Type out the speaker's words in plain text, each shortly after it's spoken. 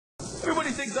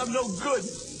Everybody thinks I'm no good.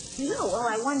 No, well,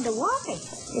 I wonder why.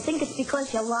 You think it's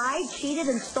because you lied, cheated,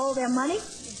 and stole their money?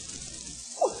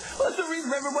 Well, that's the reason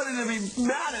for everybody to be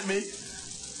mad at me.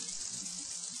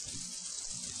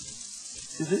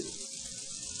 Is it?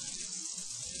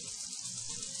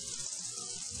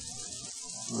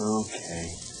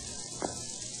 Okay.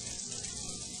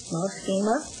 Well,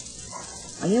 Schemer,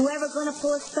 are you ever going to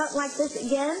pull a stunt like this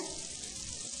again?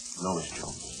 No, Miss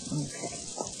Jones. Okay.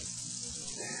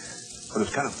 But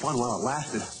it's kind of fun while it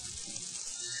lasted.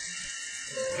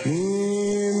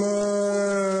 Schemer.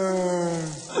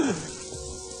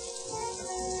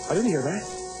 I didn't hear that.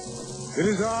 It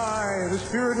is I, the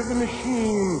spirit of the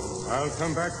machine. I'll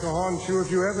come back to haunt you if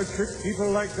you ever trick people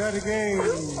like that again.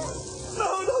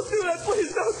 No, don't do that,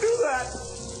 please. Don't do that.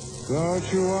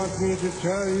 Don't you want me to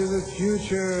tell you the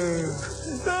future?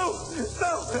 No.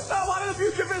 I'm out of the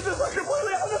future business. I'm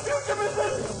completely out of the future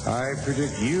business. I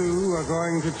predict you are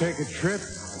going to take a trip